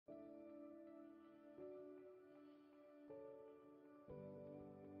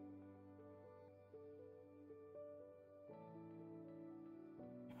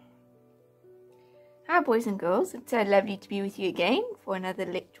Hi boys and girls, it's so lovely to be with you again for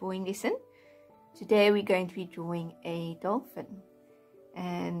another drawing lesson. Today we're going to be drawing a dolphin,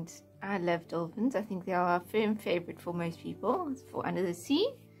 and I love dolphins. I think they are a firm favorite for most people. It's for under the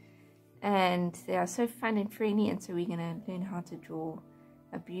sea, and they are so fun and friendly, and so we're going to learn how to draw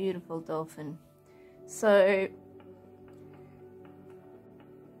a beautiful dolphin. So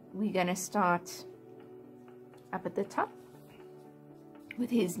we're going to start up at the top with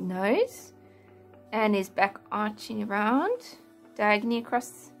his nose and his back arching around, diagonally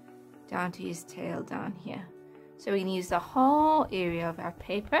across down to his tail down here. So we can use the whole area of our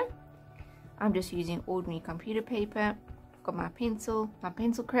paper. I'm just using ordinary computer paper. I've got my pencil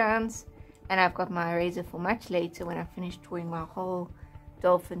crayons, and I've got my eraser for much later when I finish drawing my whole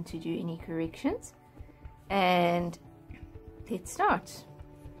dolphin to do any corrections. And let's start.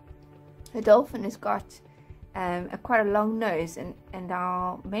 The dolphin has got quite a long nose, and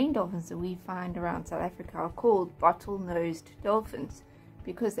our main dolphins that we find around South Africa are called bottle-nosed dolphins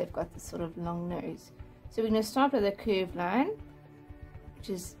because they've got this sort of long nose. So we're going to start with a curved line, which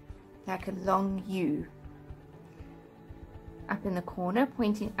is like a long U up in the corner,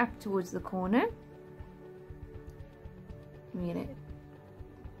 pointing up towards the corner. We're going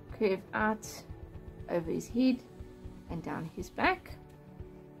to curve out over his head and down his back.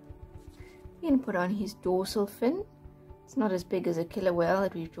 We're going to put on his dorsal fin. It's not as big as a killer whale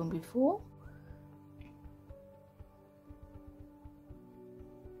that we've drawn before.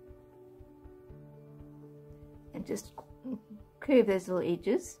 And just curve those little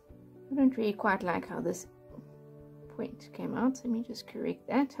edges. I don't really quite like how this point came out, so let me just correct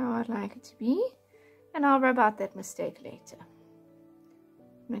that how I'd like it to be, and I'll rub out that mistake later.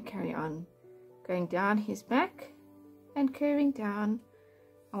 I'm going to carry on going down his back and curving down.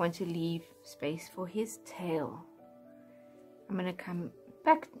 I want to leave space for his tail. I'm going to come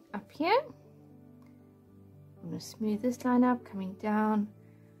back up here. I'm going to smooth this line up, coming down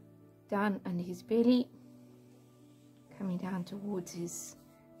under his belly, coming down towards his,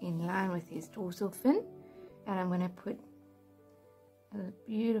 in line with his dorsal fin, and I'm going to put a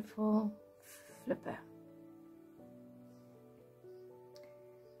beautiful flipper.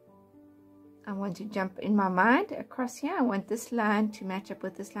 I want to jump in my mind across here. I want this line to match up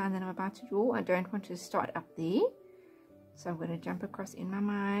with this line that I'm about to draw. I don't want to start up there. So I'm going to jump across in my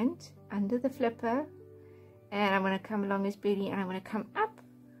mind under the flipper, and I'm going to come along his belly, and I'm going to come up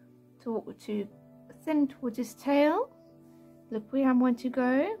to thin towards his tail. Look where I want to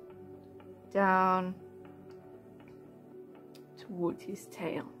go. Down towards his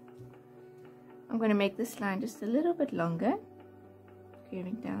tail. I'm going to make this line just a little bit longer,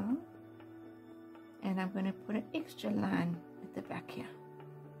 curving down. And I'm going to put an extra line at the back here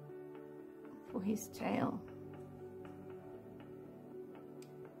for his tail.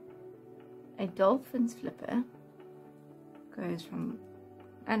 A dolphin's flipper goes from,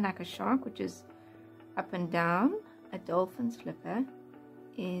 unlike a shark, which is up and down, a dolphin's flipper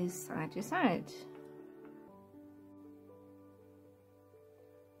is side to side.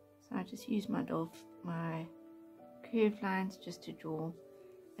 So I just use my curved lines just to draw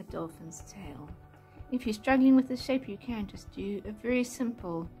a dolphin's tail. If you're struggling with this shape, you can just do a very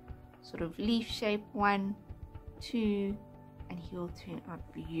simple sort of leaf shape, 1, 2, and he will turn out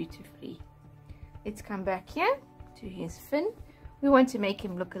beautifully. Let's come back here to his fin. We want to make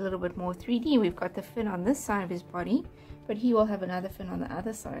him look a little bit more 3D. We've got the fin on this side of his body, but he will have another fin on the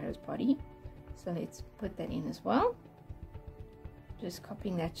other side of his body. So let's put that in as well. Just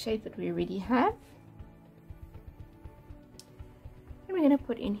copying that shape that we already have. And we're going to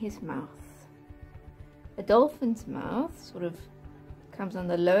put in his mouth. A dolphin's mouth sort of comes on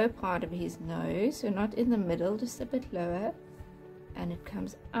the lower part of his nose, so not in the middle, just a bit lower, and it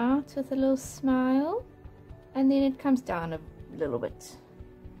comes out with a little smile, and then it comes down a little bit,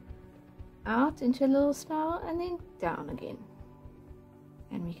 out into a little smile, and then down again,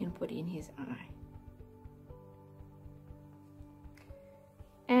 and we can put in his eye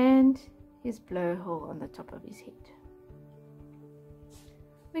and his blowhole on the top of his head.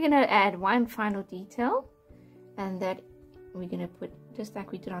 We're going to add one final detail, and that we're going to put, just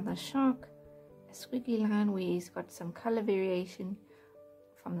like we did on the shark, a squiggly line where he's got some color variation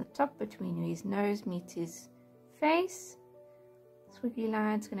from the top between where his nose meets his face. Squiggly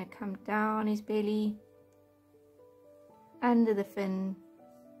line's going to come down his belly, under the fin,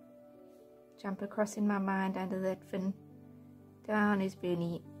 jump across in my mind under that fin, down his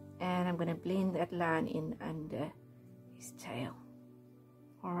belly, and I'm going to blend that line in under his tail.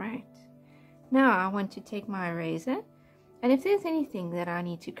 Alright, now I want to take my eraser, and if there's anything that I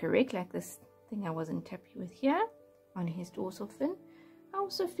need to correct, like this thing I wasn't happy with here on his dorsal fin, I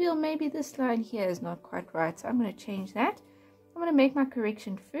also feel maybe this line here is not quite right, so I'm going to change that. I'm going to make my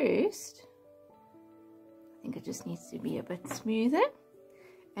correction first. I think it just needs to be a bit smoother.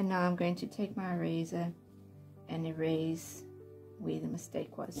 And now I'm going to take my eraser and erase where the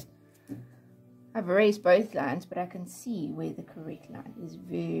mistake was. I've erased both lines, but I can see where the correct line is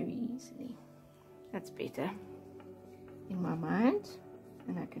very easily. That's better in my mind,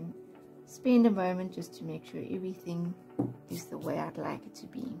 and I can spend a moment just to make sure everything is the way I'd like it to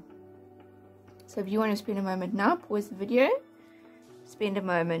be. So if you want to spend a moment now, pause the video, spend a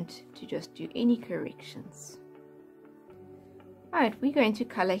moment to just do any corrections. Right, we're going to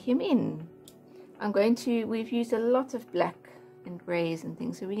color him in. We've used a lot of black and grays and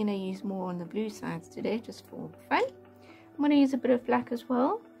things, so we're going to use more on the blue sides today, just for fun. I'm going to use a bit of black as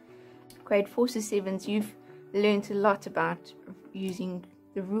well. Grade 4s to 7s, you've learned a lot about using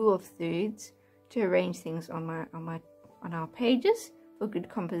the rule of thirds to arrange things on our pages for good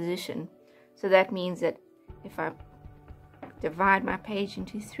composition. So that means that if I divide my page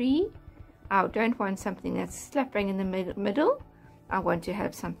into 3, I don't want something that's slap bang in the middle. I want to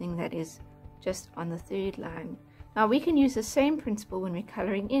have something that is just on the 3rd line. Now we can use the same principle when we're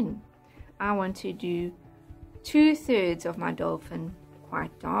coloring in. I want to do 2/3 of my dolphin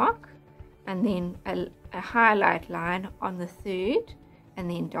quite dark, and then a highlight line on the 3rd, and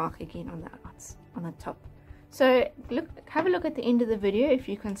then dark again on the top. So have a look at the end of the video if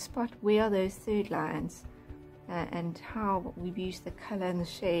you can spot where are those 3rd lines and how we've used the color and the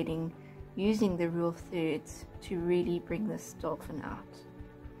shading using the rule of thirds to really bring this dolphin out.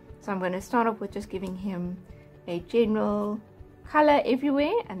 So I'm going to start off with just giving him a general color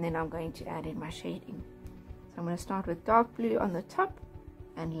everywhere, and then I'm going to add in my shading. So I'm going to start with dark blue on the top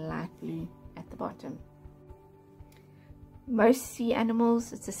and light blue at the bottom. Most sea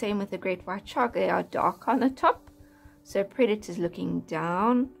animals, it's the same with the great white shark, they are dark on the top, so predators looking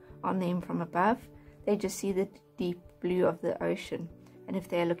down on them from above, they just see the deep blue of the ocean, and if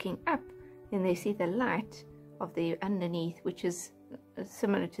they're looking up, then they see the light of the underneath, which is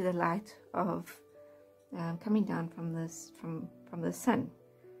similar to the light of coming down from the sun,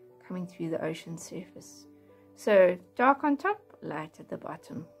 coming through the ocean surface. So dark on top, light at the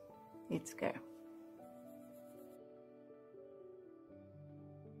bottom. Let's go.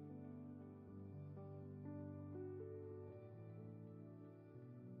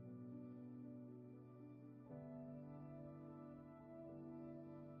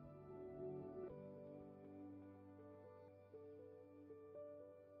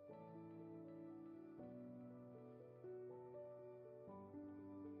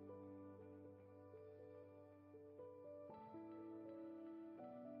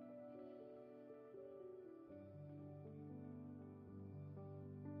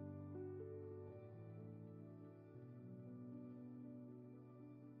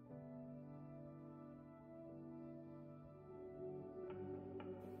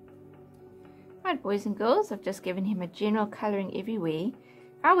 Right, boys and girls, I've just given him a general colouring everywhere.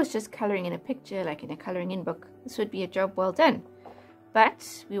 If I was just colouring in a picture, like in a colouring in book, this would be a job well done.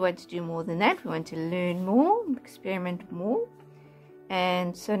 But we want to do more than that. We want to learn more, experiment more.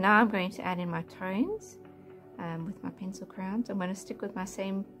 And so now I'm going to add in my tones with my pencil crayons. I'm going to stick with my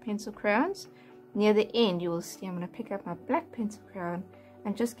same pencil crayons. Near the end, you will see I'm going to pick up my black pencil crayon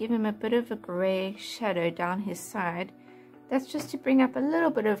and just give him a bit of a grey shadow down his side. That's just to bring up a little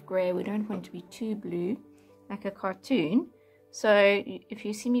bit of grey. We don't want to be too blue, like a cartoon. So if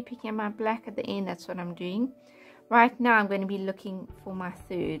you see me picking up my black at the end, that's what I'm doing. Right now I'm going to be looking for my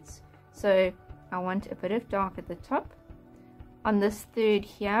thirds. So I want a bit of dark at the top. On this third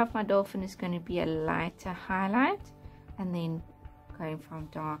here of my dolphin is going to be a lighter highlight, and then going from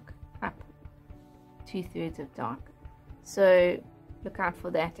dark up, 2/3 of dark. So look out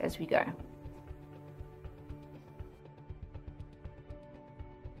for that as we go.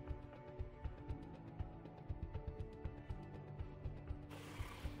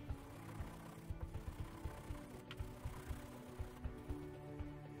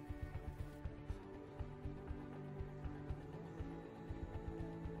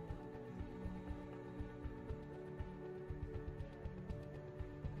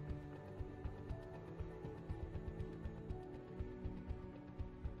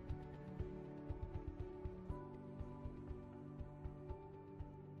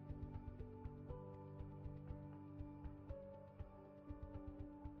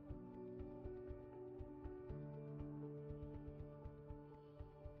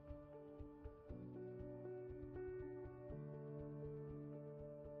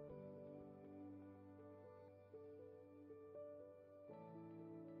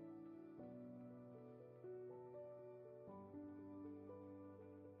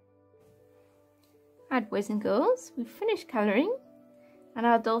 Right, boys and girls, we've finished colouring and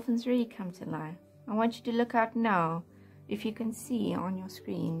our dolphin's really come to life. I want you to look out now if you can see on your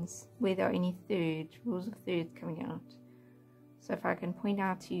screens where there are any rules of thirds coming out. So if I can point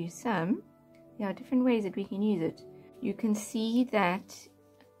out to you some, there are different ways that we can use it. You can see that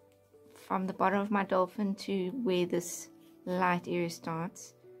from the bottom of my dolphin to where this light area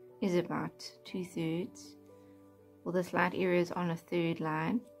starts is about 2/3. Well, this light area is on a third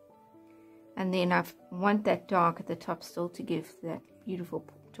line. And then I want that dark at the top still to give that beautiful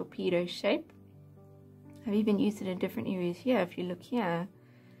torpedo shape. I've even used it in different areas here. If you look here,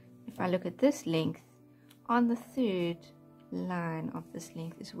 if I look at this length, on the third line of this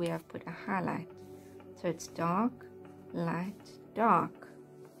length is where I've put a highlight. So it's dark, light, dark.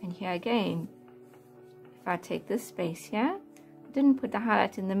 And here again, if I take this space here, I didn't put the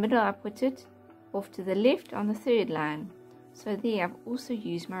highlight in the middle, I put it off to the left on the third line. So there I've also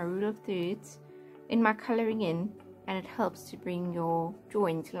used my rule of thirds in my colouring in, and it helps to bring your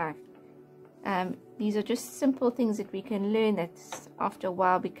drawing to life. These are just simple things that we can learn that after a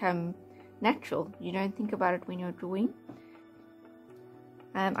while become natural. You don't think about it when you're drawing.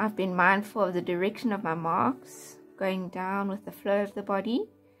 I've been mindful of the direction of my marks, going down with the flow of the body.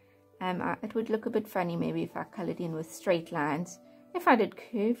 It would look a bit funny maybe if I coloured in with straight lines. If I did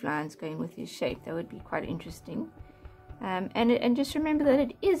curved lines going with his shape, that would be quite interesting. And just remember that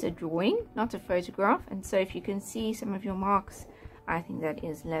it is a drawing, not a photograph, and so if you can see some of your marks, I think that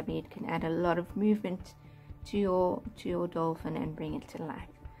is lovely. It can add a lot of movement to your dolphin and bring it to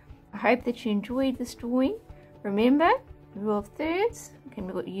life. I hope that you enjoyed this drawing. Remember, the rule of thirds can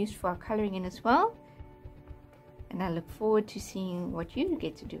be used for our colouring in as well, and I look forward to seeing what you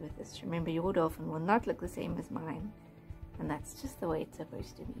get to do with this. Remember, your dolphin will not look the same as mine, and that's just the way it's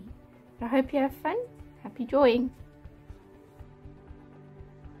supposed to be. But I hope you have fun. Happy drawing!